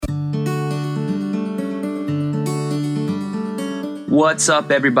What's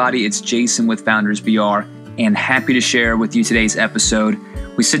up, everybody? It's Jason with Founders BR, and happy to share with you today's episode.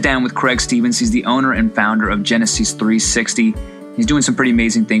 We sit down with Craig Stevens. He's the owner and founder of Genesis 360. He's doing some pretty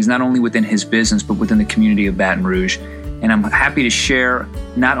amazing things, not only within his business, but within the community of Baton Rouge. And I'm happy to share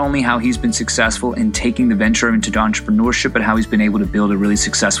not only how he's been successful in taking the venture into entrepreneurship, but how he's been able to build a really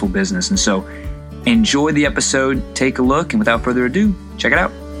successful business. And so enjoy the episode, take a look, and without further ado, check it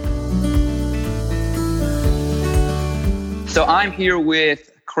out. So I'm here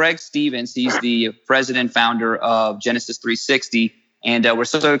with Craig Stevens. He's the president and founder of Genesis 360. And we're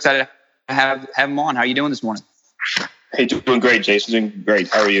so excited to have him on. How are you doing this morning? Hey, doing great, Jason. Doing great.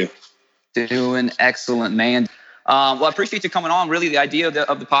 How are you? Doing excellent, man. Well, I appreciate you coming on. Really, the idea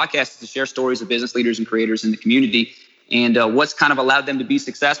of the podcast is to share stories of business leaders and creators in the community and what's kind of allowed them to be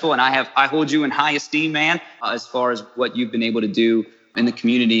successful. And I hold you in high esteem, man, as far as what you've been able to do in the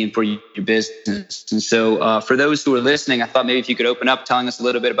community and for your business. And so for those who are listening, I thought maybe if you could open up telling us a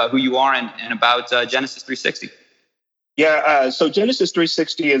little bit about who you are and about Genesis 360. Yeah, so Genesis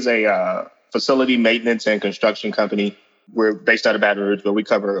 360 is a facility maintenance and construction company. We're based out of Baton Rouge, but we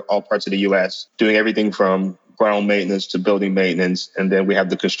cover all parts of the U.S., doing everything from ground maintenance to building maintenance. And then we have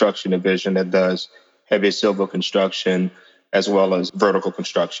the construction division that does heavy civil construction as well as vertical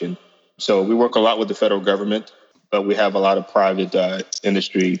construction. So we work a lot with the federal government, but we have a lot of private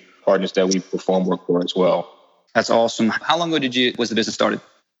industry partners that we perform work for as well. That's awesome. How long ago was the business started?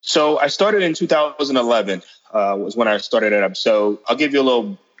 So I started in 2011 was when I started it up. So I'll give you a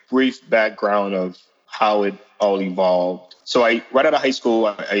little brief background of how it all evolved. So right out of high school,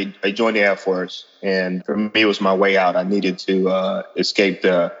 I joined the Air Force. And for me, it was my way out. I needed to escape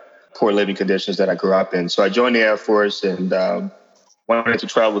the poor living conditions that I grew up in. So I joined the Air Force and wanted to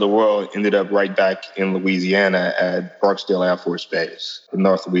travel the world, ended up right back in Louisiana at Barksdale Air Force Base in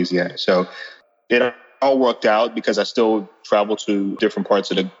North Louisiana. So it all worked out because I still traveled to different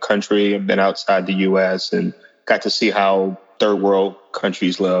parts of the country and been outside the U.S. and got to see how third world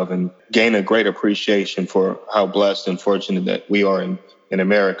countries live and gain a great appreciation for how blessed and fortunate that we are in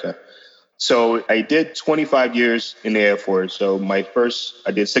America. So I did 25 years in the Air Force. So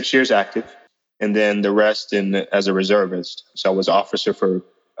I did 6 years active, and then the rest as a reservist. So I was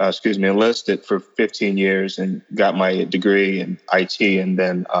enlisted for 15 years and got my degree in IT and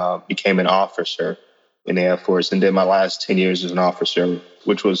then became an officer in the Air Force. And then my last 10 years as an officer,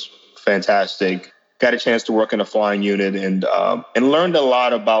 which was fantastic. Got a chance to work in a flying unit and learned a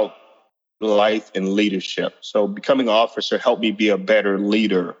lot about life and leadership. So becoming an officer helped me be a better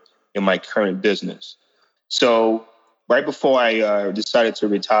leader in my current business. So right before I decided to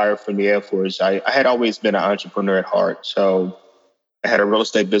retire from the Air Force, I had always been an entrepreneur at heart. So I had a real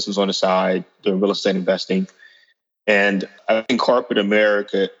estate business on the side, doing real estate investing. And I was in corporate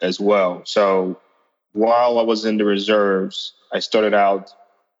America as well. So while I was in the reserves, I started out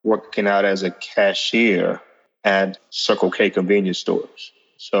working out as a cashier at Circle K convenience stores.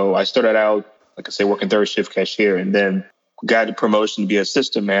 So I started out, like I say, working third shift cashier and then got a promotion to be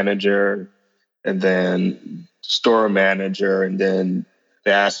assistant manager and then store manager. And then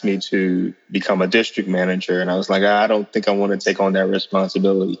they asked me to become a district manager. And I was like, I don't think I want to take on that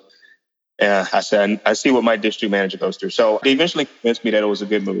responsibility. And I said, I see what my district manager goes through. So they eventually convinced me that it was a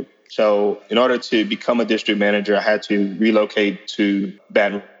good move. So in order to become a district manager, I had to relocate to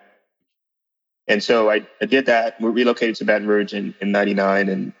Baton Rouge. And so I did that. We relocated to Baton Rouge in 99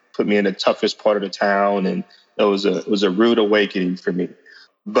 and put me in the toughest part of the town. And it was a rude awakening for me.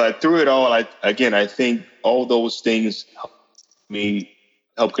 But through it all, I think all those things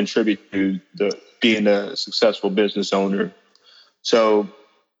help contribute to being a successful business owner. So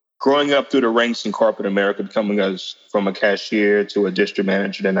growing up through the ranks in corporate America, becoming from a cashier to a district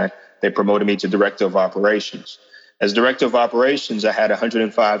manager, then they promoted me to director of operations. As director of operations, I had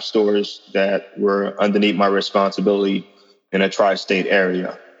 105 stores that were underneath my responsibility in a tri-state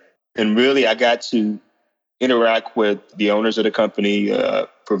area. And really, I got to interact with the owners of the company,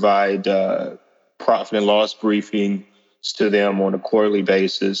 provide profit and loss briefings to them on a quarterly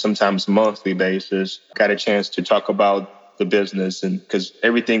basis, sometimes monthly basis. Got a chance to talk about the business, and because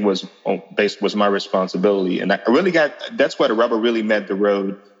everything was my responsibility. And that's where the rubber really met the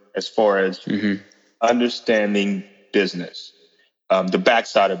road as far as understanding business, the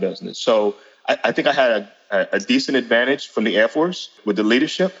backside of business. So I think I had a decent advantage from the Air Force with the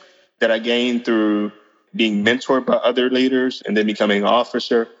leadership that I gained through being mentored by other leaders and then becoming an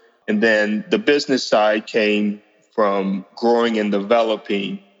officer. And then the business side came from growing and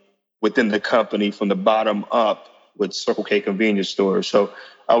developing within the company from the bottom up with Circle K convenience stores. So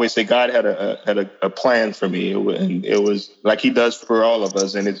I always say God had a plan for me, and it was like He does for all of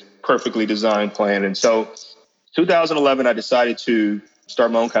us, and it's perfectly designed plan. And so 2011, I decided to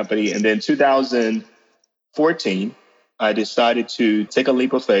start my own company. And then 2014, I decided to take a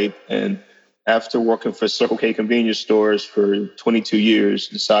leap of faith. And after working for Circle K convenience stores for 22 years,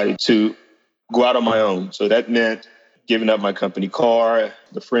 decided to go out on my own. So that meant giving up my company car,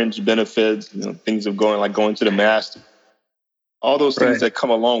 the fringe benefits, things of going to the master, all those things that come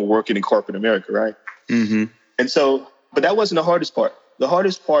along working in corporate America, right? Mm-hmm. And so, but that wasn't the hardest part. The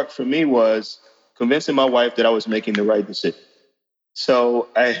hardest part for me was convincing my wife that I was making the right decision. So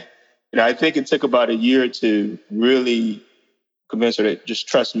I think it took about a year to really convince her to just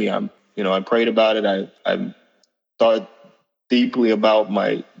trust me. I prayed about it. I thought deeply about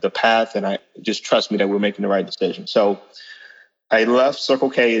the path, and I just trust me that we're making the right decision. So I left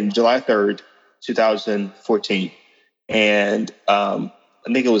Circle K in July 3rd, 2014. And I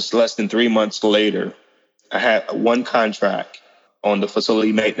think it was less than 3 months later, I had one contract on the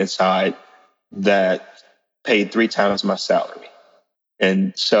facility maintenance side that paid 3 times my salary.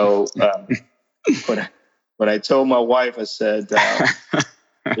 And so when I told my wife, I said,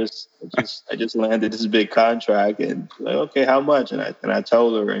 I just landed this big contract, and like, okay, how much? And I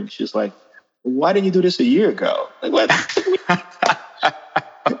told her, and she's like, why didn't you do this a year ago? Like, what?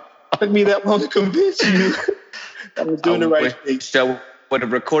 Took me that long to convince you. I was doing the right thing. So would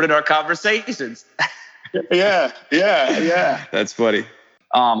have recorded our conversations. Yeah. That's funny.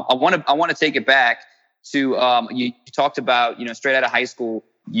 I want to take it back to you talked about, straight out of high school,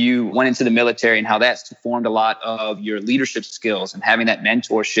 you went into the military and how that's formed a lot of your leadership skills and having that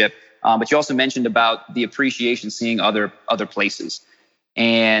mentorship. But you also mentioned about the appreciation, seeing other places.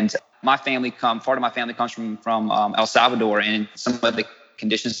 And part of my family comes from El Salvador, and some of the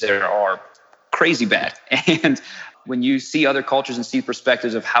conditions there are crazy bad. And when you see other cultures and see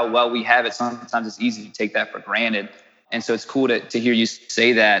perspectives of how well we have it, sometimes it's easy to take that for granted. And so it's cool to hear you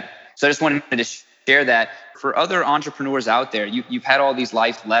say that. So I just wanted to share that for other entrepreneurs out there. You've had all these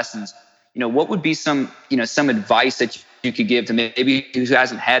life lessons. What would be some advice that you could give to maybe who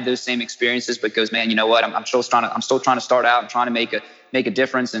hasn't had those same experiences, but goes, man, you know what? I'm still trying to start out and trying to make a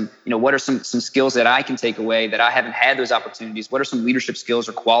difference. And what are some skills that I can take away that I haven't had those opportunities? What are some leadership skills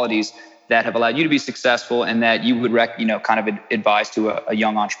or qualities that have allowed you to be successful and that you would advise to a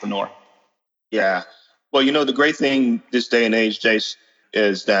young entrepreneur? Yeah. Well, the great thing this day and age, Jace,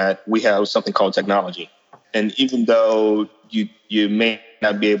 is that we have something called technology. And even though you may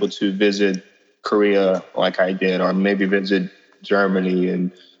not be able to visit Korea like I did, or maybe visit Germany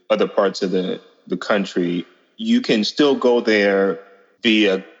and other parts of the country, you can still go there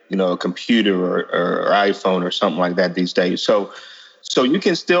via, a computer or iPhone or something like that these days. So you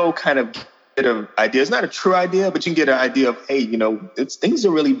can still kind of get an idea. It's not a true idea, but you can get an idea of, hey, things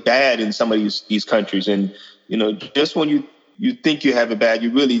are really bad in some of these countries. And, just when you think you have it bad,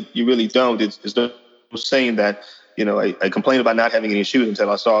 you really don't. It's no saying that, I complained about not having any shoes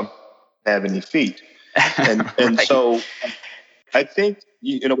until I saw them have any feet. And Right. So I think,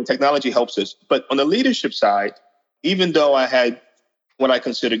 technology helps us. But on the leadership side, even though I had what I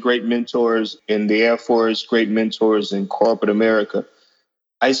consider great mentors in the Air Force, great mentors in corporate America,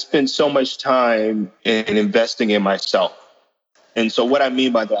 I spent so much time in investing in myself. And so what I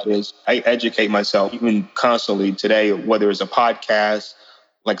mean by that is I educate myself even constantly today, whether it's a podcast,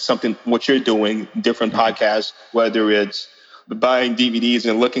 like what you're doing, different podcasts, whether it's buying DVDs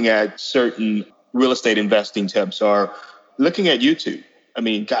and looking at certain real estate investing tips, or looking at YouTube. I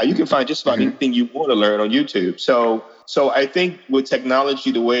mean, God, you can find just about anything you want to learn on YouTube. So I think with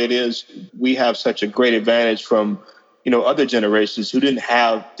technology the way it is, we have such a great advantage from, other generations who didn't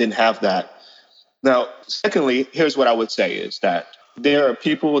have that. Now, secondly, here's what I would say is that there are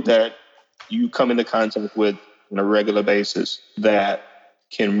people that you come into contact with on a regular basis that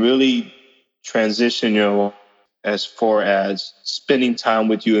can really transition your life as far as spending time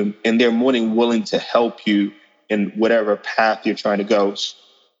with you, and they're more than willing to help you in whatever path you're trying to go.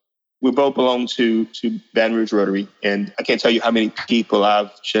 We both belong to Baton Rouge Rotary, and I can't tell you how many people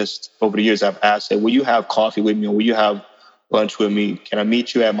I've just over the years I've asked, will you have coffee with me, or will you have lunch with me? Can I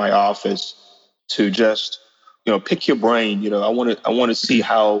meet you at my office to just pick your brain? I want to see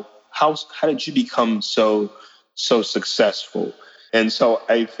how did you become so successful? And so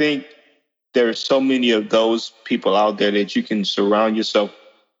I think there are so many of those people out there that you can surround yourself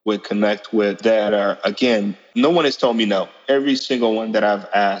with, connect with, that are, again, no one has told me no. Every single one that I've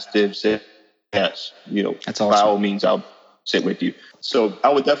asked, they've said yes. That's awesome. By all means, I'll sit with you. So I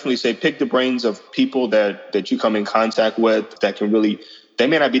would definitely say pick the brains of people that you come in contact with that can really, they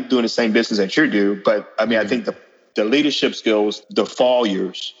may not be doing the same business that you do, but I mean, I think the leadership skills, the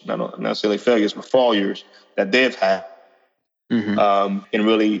failures, not necessarily failures, but failures that they've had, can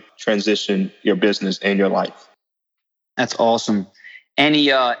really transition your business and your life. That's awesome.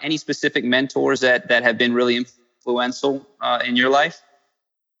 Any specific mentors that have been really influential in your life?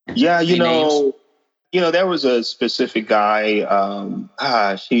 Yeah, Any names? There was a specific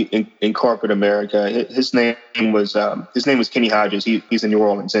guy, he in corporate America. His name was Kenny Hodges. He's in New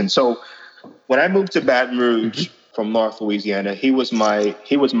Orleans, and so when I moved to Baton Rouge from North Louisiana, he was my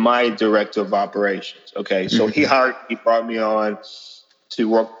director of operations. Okay, so he brought me on to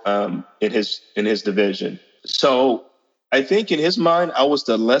work in his division. So I think in his mind, I was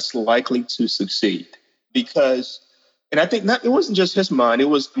the less likely to succeed because, and I think it wasn't just his mind; it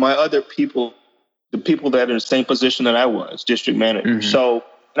was my other people, the people that are in the same position that I was, district manager. So,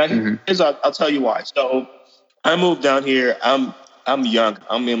 I'll tell you why. So I moved down here. I'm young.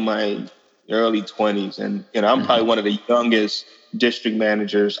 I'm in my early 20s, and I'm probably one of the youngest district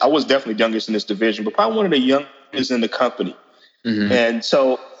managers. I was definitely youngest in this division, but probably one of the youngest in the company. And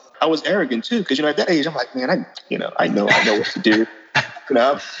so I was arrogant too, because at that age I'm like, man, I know what to do.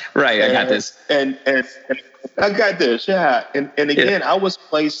 Right, I got this. And I got this, yeah. And again, I was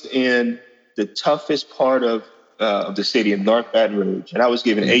placed in the toughest part of the city in North Baton Rouge, and I was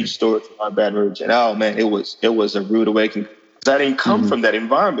given 8 stores in North Baton Rouge, and oh man, it was a rude awakening. I didn't come from that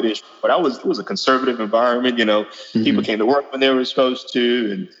environment, but it was a conservative environment. People came to work when they were supposed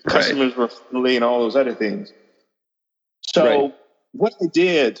to, and customers were friendly, and all those other things. So what I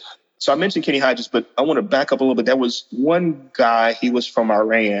did, so I mentioned Kenny Hodges, but I want to back up a little bit. There was one guy, he was from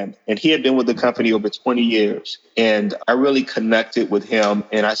Iran, and he had been with the company over 20 years. And I really connected with him,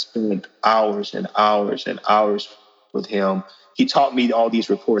 and I spent hours and hours and hours with him. He taught me all these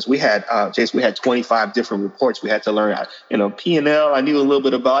reports. We had, Jason, we had 25 different reports we had to learn. P&L, I knew a little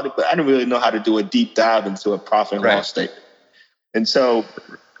bit about it, but I didn't really know how to do a deep dive into a profit and loss statement. And so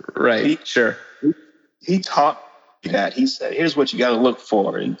he taught me that. He said, here's what you got to look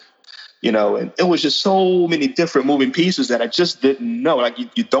for. And it was just so many different moving pieces that I just didn't know. Like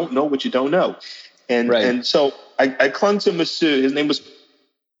you don't know what you don't know. And so I clung to Masood. His name was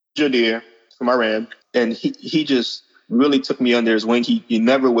Jadir from Iran. And he just really took me under his wing. He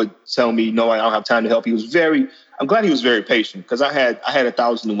never would tell me, no, I don't have time to help. I'm glad he was very patient, because I had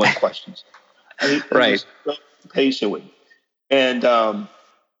 1,001 questions. He was so patient with me. And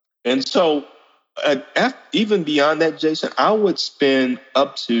so even beyond that, Jason, I would spend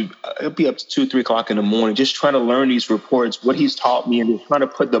it'd be up to 2, 3 o'clock in the morning just trying to learn these reports, what he's taught me, and just trying to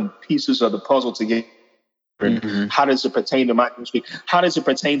put the pieces of the puzzle together. How does it pertain to my district? How does it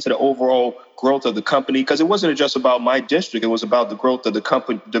pertain to the overall growth of the company? Because it wasn't just about my district. It was about the growth of the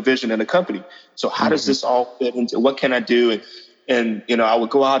company, division and the company. So how does this all fit into what can I do? And I would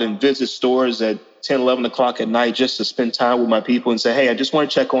go out and visit stores at 10, 11 o'clock at night just to spend time with my people and say, hey, I just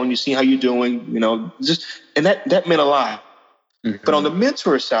want to check on you, see how you're doing, and that meant a lot. But on the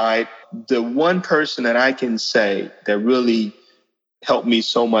mentor side, the one person that I can say that really helped me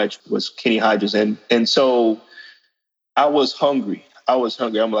so much was Kenny Hodges. And so I was hungry.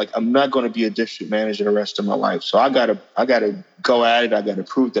 I'm like, I'm not going to be a district manager the rest of my life. So I gotta go at it. I gotta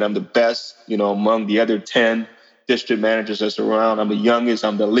prove that I'm the best, among the other 10 district managers that's around. I'm the youngest,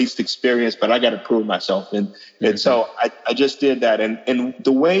 I'm the least experienced, but I got to prove myself. And so I just did that. And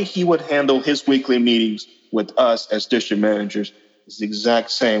the way he would handle his weekly meetings with us as district managers is the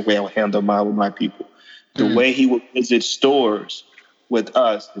exact same way I would handle mine with my people. The way he would visit stores with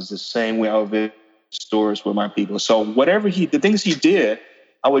us is the same way I would visit stores with my people. So the things he did,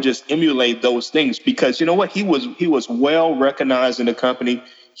 I would just emulate those things, because you know what? He was well recognized in the company.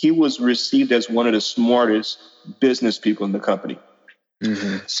 He was received as one of the smartest business people in the company.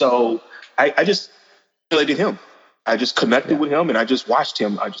 So I just emulated him. I just connected with him, and I just watched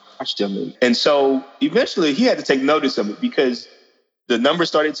him. And so eventually he had to take notice of it, because the numbers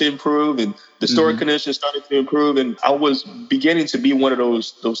started to improve and the store conditions started to improve. And I was beginning to be one of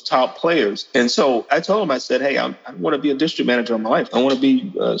those top players. And so I told him, I said, hey, I want to be a district manager in my life. I want to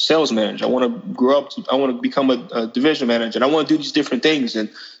be a sales manager. I want to grow up. I want to become a division manager. And I want to do these different things. And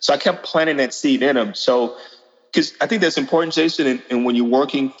so I kept planting that seed in him. So, because I think that's important, Jason, and when you're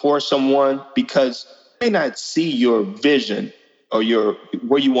working for someone, because they may not see your vision or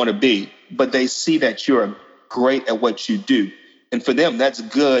where you want to be, but they see that you're great at what you do. And for them, that's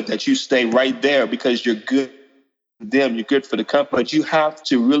good that you stay right there, because you're good for them, you're good for the company. But you have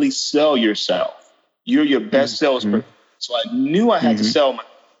to really sell yourself. You're your best salesperson. So I knew I had to sell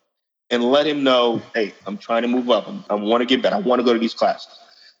myself and let him know, hey, I'm trying to move up. I want to get better. I want to go to these classes.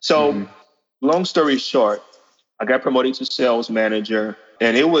 So long story short, I got promoted to sales manager,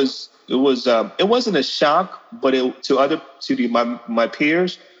 and it wasn't a shock, but to my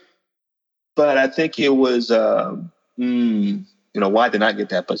peers. But I think it was why did I get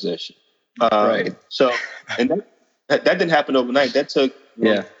that position? So and that didn't happen overnight. That took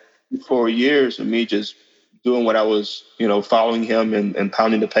 4 years of me just doing what I was, following him and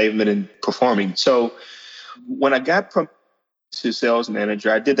pounding the pavement and performing. So when I got promoted to sales manager,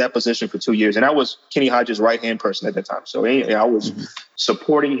 I did that position for 2 years, and I was Kenny Hodges' right-hand person at that time. So I was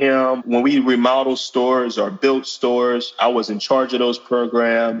supporting him. When we remodeled stores or built stores, I was in charge of those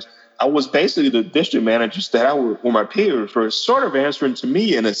programs. I was basically the district managers that were my peers for sort of answering to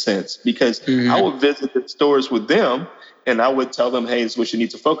me in a sense, because I would visit the stores with them and I would tell them, hey, this is what you need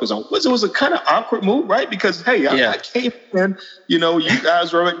to focus on. It was a kind of awkward move, right? Because, hey, I came in, you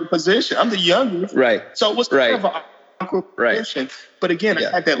guys were in your position. I'm the youngest. Right. So it was kind of an awkward position. But again, I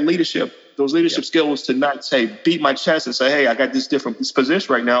had that leadership, those leadership skills to not say, beat my chest and say, hey, I got this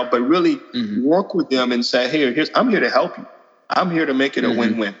position right now, but really work with them and say, hey, I'm here to help you. I'm here to make it a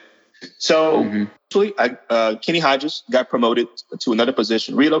win-win. So Kenny Hodges got promoted to another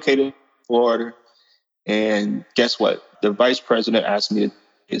position, relocated to Florida, and guess what? The vice president asked me to take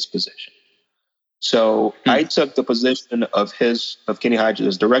his position. So I took the position of Kenny Hodges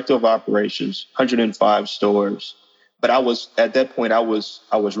as director of operations, 105 stores. But at that point I was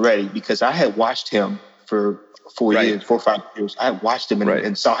ready, because I had watched him for 4 or 5 years. I had watched him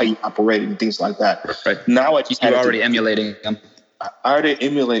and saw how he operated and things like that. Right. Now I just already emulating him. I already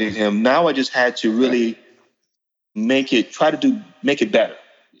emulated him. Now I just had to really make it better.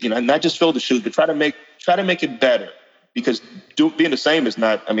 Not just fill the shoes, but try to make it better. Because being the same is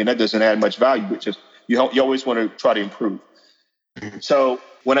not, that doesn't add much value. It's just, you always want to try to improve. So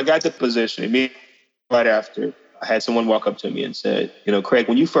when I got the position, right after, I had someone walk up to me and said, Craig,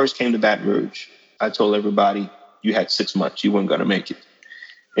 when you first came to Baton Rouge, I told everybody you had 6 months, you weren't going to make it.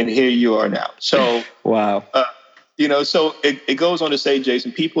 And here you are now. So, wow. So it goes on to say,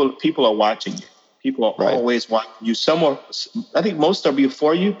 Jason, people are watching you. People are always watching you. I think most are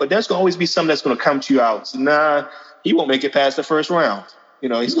before you, but there's going to always be some that's going to count you out. So, nah, he won't make it past the first round. He's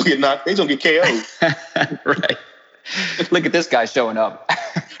going to get knocked. He's going to get KO'd. Right. Look at this guy showing up.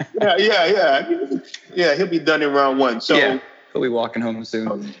 Yeah. He'll be done in round 1. So he'll be walking home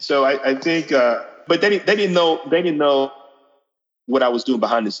soon. So I think, but they didn't know what I was doing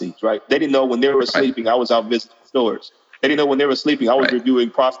behind the scenes, right? They didn't know when they were sleeping, I was out visiting stores. They didn't know when they were sleeping, I was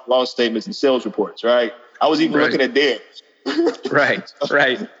reviewing profit and loss statements and sales reports, right? I was even looking at theirs. Right.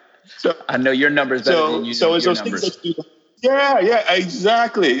 So I know your numbers better than you know your numbers. Yeah,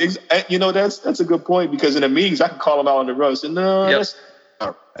 exactly. That's a good point, because in the meetings I can call them out on the road. Say, no, that's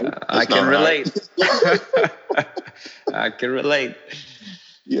I can relate. I can relate.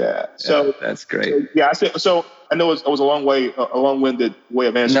 Yeah. So that's great. So I know it was a long-winded way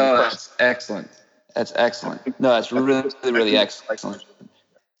of answering. No, that's excellent. That's excellent. No, that's really, really excellent.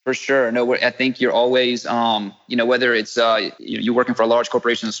 For sure. No, I think you're always, whether it's you're working for a large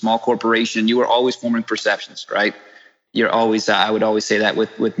corporation, a small corporation, you are always forming perceptions, right? You're always. I would always say that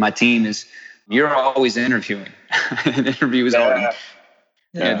with my team is you're always interviewing. The interview is already.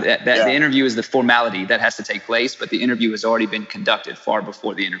 The interview is the formality that has to take place, but the interview has already been conducted far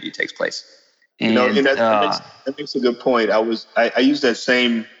before the interview takes place. And, that makes a good point. I use that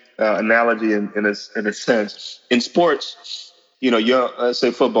same analogy in a sense. In sports, let's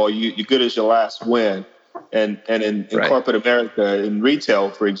say football, you're good as your last win, and in corporate America, in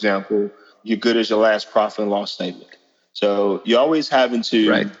retail, for example, you're good as your last profit and loss statement. So you're always having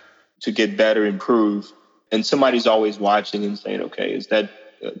to get better, improve, and somebody's always watching and saying, okay, is that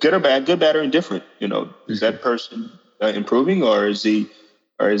good or bad, good, bad, or indifferent? Is that person improving, or is he?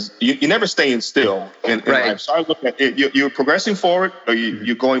 Or you're never staying still in life. So I look at it, you're progressing forward, or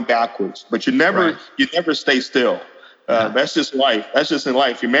you're going backwards, but you never stay still. That's just life. That's just in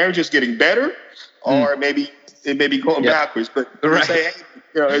life. Your marriage is getting better, or maybe it may be going backwards. But you say, hey,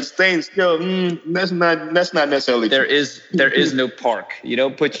 it's staying still. That's not necessarily true. There is no park. You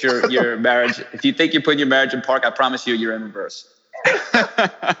don't put your marriage. If you think you're putting your marriage in park, I promise you're in reverse.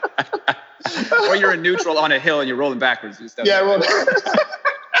 Or you're in neutral on a hill and you're rolling backwards and stuff.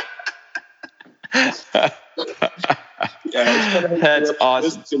 That's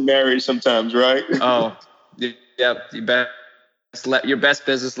awesome. To marriage sometimes, right? Oh, yep. Your best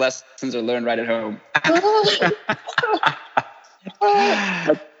business lessons are learned right at home.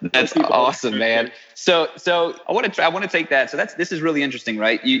 That's awesome, man. So I want to take that. So this is really interesting,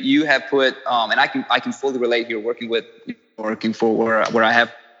 right? You have put, and I can fully relate here. Working for where I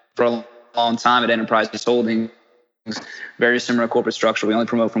have for a long time at Enterprises Holdings. Very similar corporate structure. We only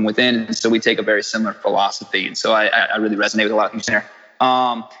promote from within, and so we take a very similar philosophy. And so I really resonate with a lot of things there.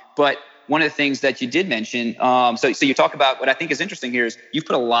 But one of the things that you did mention, so you talk about what I think is interesting here is you've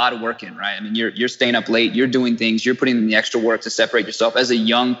put a lot of work in, right? I mean, you're staying up late, you're doing things, you're putting in the extra work to separate yourself as a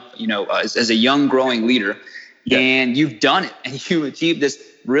young, as a young growing leader. And you've done it, and you achieved this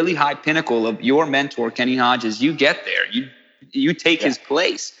really high pinnacle of your mentor, Kenny Hodges. You get there. You take his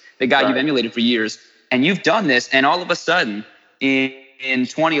place, the guy you've emulated for years, and you've done this. And all of a sudden, in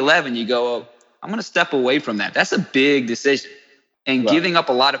 2011, you go, oh, I'm going to step away from that. That's a big decision, and giving up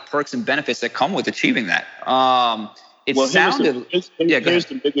a lot of perks and benefits that come with achieving that. Here's the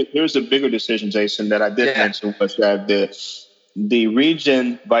bigger decision, Jason, that I did mention, was that the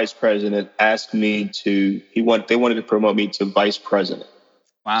region vice president asked me they wanted to promote me to vice president.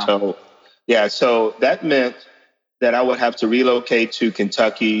 Wow. So that meant that I would have to relocate to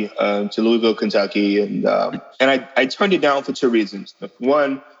Kentucky, to Louisville, Kentucky. And I turned it down for two reasons.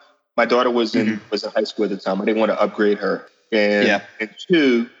 One, my daughter was in high school at the time. I didn't want to upgrade her. And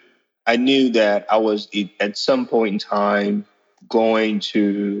two, I knew that I was at some point in time going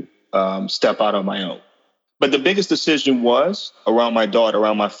to step out on my own. But the biggest decision was around my daughter,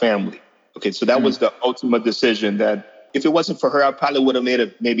 around my family. Okay, so that was the ultimate decision that if it wasn't for her, I probably would have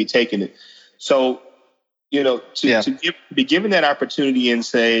maybe taken it. So, to be given that opportunity and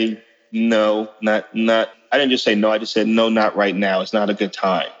say, no, not, I didn't just say no, I just said, no, not right now. It's not a good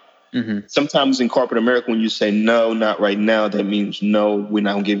time. Sometimes in corporate America, when you say no, not right now, that means no, we're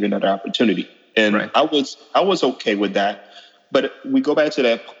not going to give you another opportunity. And I was okay with that. But we go back to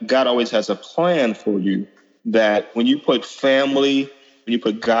that, God always has a plan for you. That when you put family, when you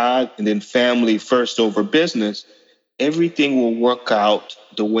put God and then family first over business, everything will work out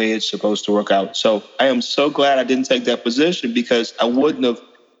the way it's supposed to work out. So I am so glad I didn't take that position, because I wouldn't have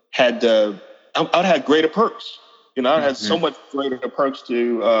had I'd had greater perks. I had so much greater perks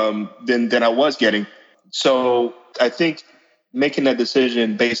than I was getting. So I think making that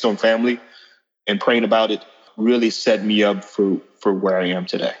decision based on family and praying about it really set me up for where I am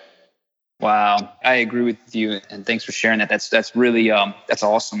today. Wow. I agree with you. And thanks for sharing that. That's really, that's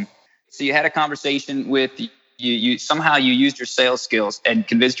awesome. So you had a conversation with you somehow you used your sales skills and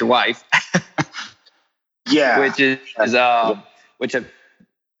convinced your wife. Which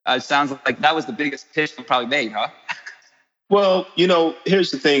sounds like that was the biggest pitch you probably made, huh? Well, here's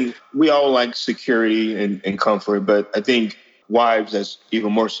the thing. We all like security and comfort, but I think wives, that's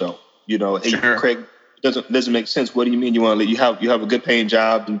even more so. Hey, Craig, doesn't make sense. What do you mean you want to? You have a good paying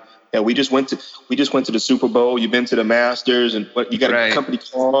job, and we just went to the Super Bowl. You've been to the Masters, and what you got a company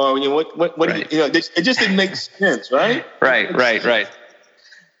car. It just didn't make sense, right? Right.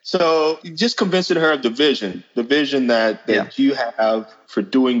 So just convincing her of the vision that you have for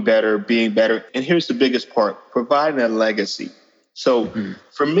doing better, being better. And here's the biggest part: providing a legacy. So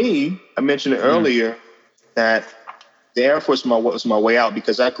for me, I mentioned it earlier that the Air Force was my way out,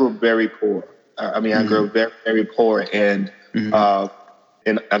 because I grew up very poor. I grew up very, very poor, and I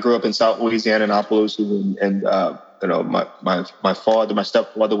grew up in South Louisiana, in Opelousas, and my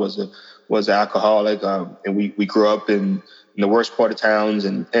stepfather was an alcoholic, and we grew up in the worst part of towns,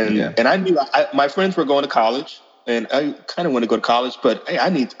 and I knew my friends were going to college, and I kind of want to go to college, but hey,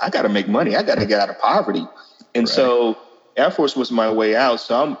 I got to make money, I got to get out of poverty, and so Air Force was my way out.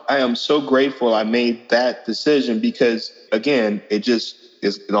 So I am so grateful I made that decision, because again, it's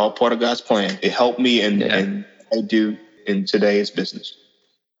all part of God's plan. It helped me, and I do in today's business.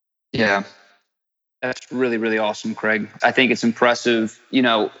 Yeah. That's really, really awesome, Craig. I think it's impressive,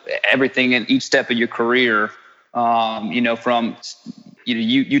 everything in each step of your career, from,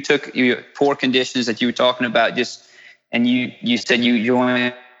 you took poor conditions that you were talking about, and you said you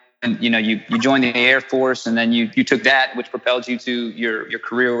joined, you joined the Air Force, and then you took that, which propelled you to your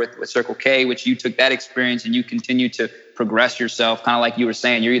career with Circle K, which you took that experience and you continue to progress yourself, kind of like you were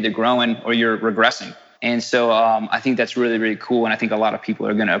saying, you're either growing or you're regressing. And so I think that's really, really cool. And I think a lot of people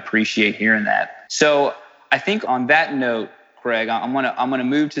are going to appreciate hearing that. So I think on that note, Craig, I'm gonna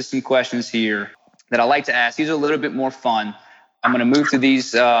move to some questions here that I like to ask. These are a little bit more fun. I'm going to move to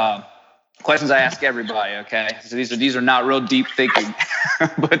these questions I ask everybody. Okay, so these are not real deep thinking,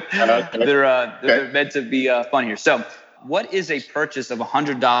 but they're meant to be fun here. So, what is a purchase of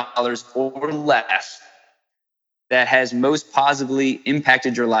 $100 or less that has most positively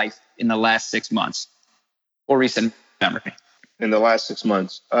impacted your life in the last 6 months? Or recent memory. In the last 6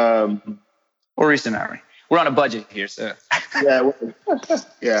 months. Or recent memory. We're on a budget here, so.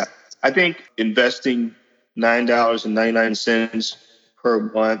 Yeah. I think investing $9.99 per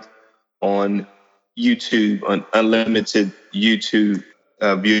month on YouTube, on unlimited YouTube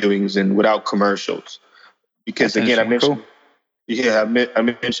viewings and without commercials. Because again, I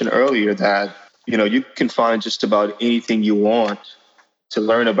mentioned earlier that, you can find just about anything you want to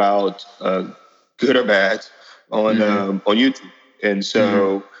learn about, good or bad, on YouTube. And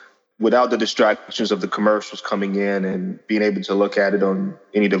so without the distractions of the commercials coming in and being able to look at it on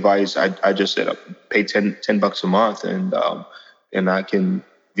any device, I just said pay $10 a month and I can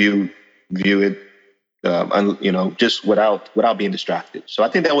view it, just without being distracted. So I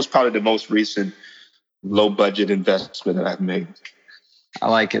think that was probably the most recent low budget investment that I've made. I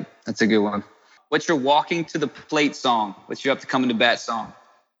like it. That's a good one. What's your walking to the plate song? What's your up to coming to bat song?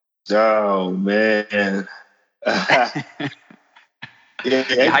 Oh man.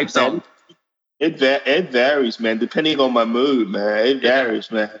 Hype song. It varies, man, depending on my mood, man. It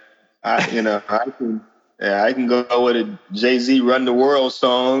varies, man. I can go with a Jay-Z Run the World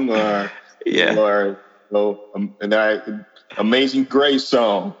song or Amazing Grace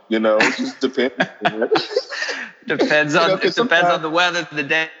song. It just depends. Depends on the weather of the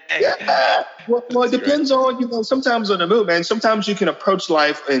day. Yeah. Well, it depends on, sometimes on the mood, man. Sometimes you can approach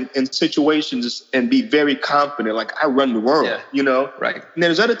life in situations and be very confident, like I run the world, Right. And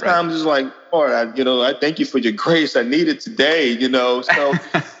there's other times it's like, Lord, I thank you for your grace. I need it today, So,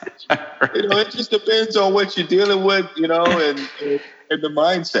 it just depends on what you're dealing with, and the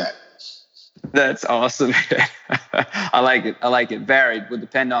mindset. That's awesome. I like it. Varied would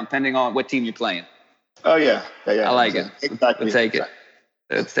depending on what team you're playing. Oh yeah. I like it. Exactly.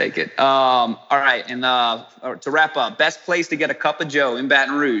 Let's take it. All right, and to wrap up, best place to get a cup of Joe in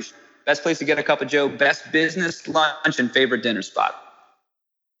Baton Rouge. Best place to get a cup of Joe. Best business lunch and favorite dinner spot.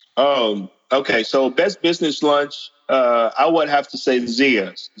 Okay. So best business lunch, I would have to say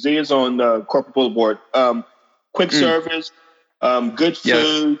Zia's. Zia's on Corporate Boulevard. Quick service, good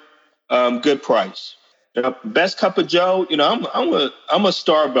food, good price. Best cup of Joe, I'm a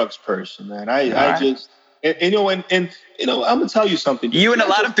Starbucks person, man. I'm gonna tell you something. You and a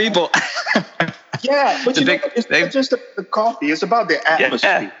lot of people. Yeah, but it's not just the coffee. It's about the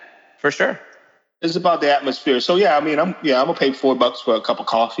atmosphere. Yeah, for sure. It's about the atmosphere. So yeah, I'm gonna pay $4 for a cup of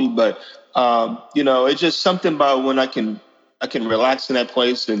coffee, but it's just something about when I can relax in that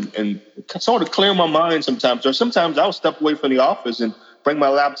place and sort of clear my mind sometimes. Or sometimes I'll step away from the office and bring my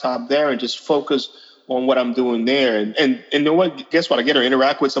laptop there and just focus on what I'm doing there. And you know what? Guess what? I get to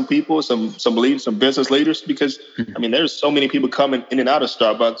interact with some people, some leaders, some business leaders, because there's so many people coming in and out of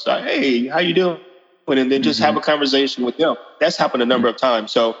Starbucks. Like, hey, how you doing? And then just have a conversation with them. That's happened a number of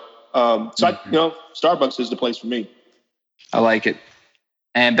times. So, Starbucks is the place for me. I like it.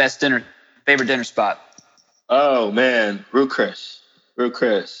 And favorite dinner spot? Oh man, Ruth Chris. It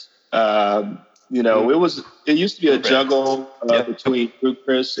used to be a juggle between Ruth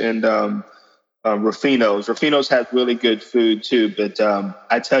Chris and Rufino's. Rufino's has really good food too, but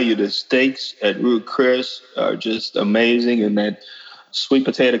I tell you, the steaks at Ruth Chris are just amazing, and that sweet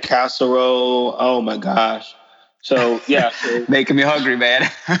potato casserole, oh my gosh. So yeah, making me hungry, man.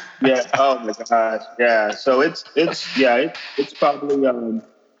 Yeah, oh my gosh, yeah. So it's probably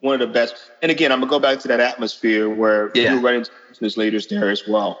one of the best. And again, I'm gonna go back to that atmosphere where you run into business leaders there as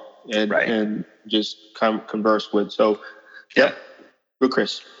well, and just converse with. So Ruth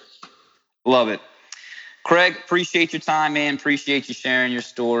Chris. Love it. Craig, appreciate your time, man. Appreciate you sharing your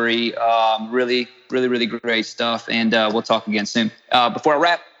story. Really, really, really great stuff. And we'll talk again soon. Before I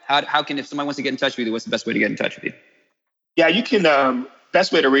wrap, how can, if somebody wants to get in touch with you, what's the best way to get in touch with you? Yeah, you can,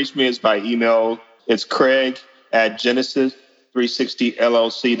 best way to reach me is by email. It's Craig at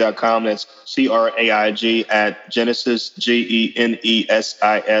Genesis360LLC.com. That's CRAIG at Genesis, GENESIS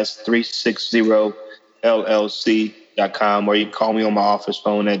 360LLC.com, or you can call me on my office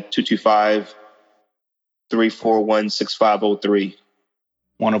phone at 225-341-6503.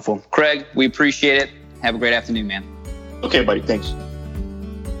 Wonderful. Craig, we appreciate it. Have a great afternoon, man. Okay, buddy. Thanks.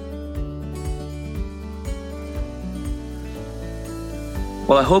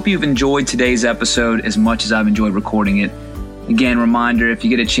 Well, I hope you've enjoyed today's episode as much as I've enjoyed recording it. Again, reminder, if you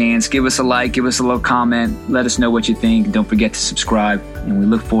get a chance, give us a like, give us a little comment, let us know what you think. Don't forget to subscribe, and we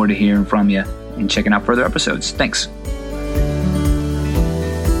look forward to hearing from you and checking out further episodes. Thanks.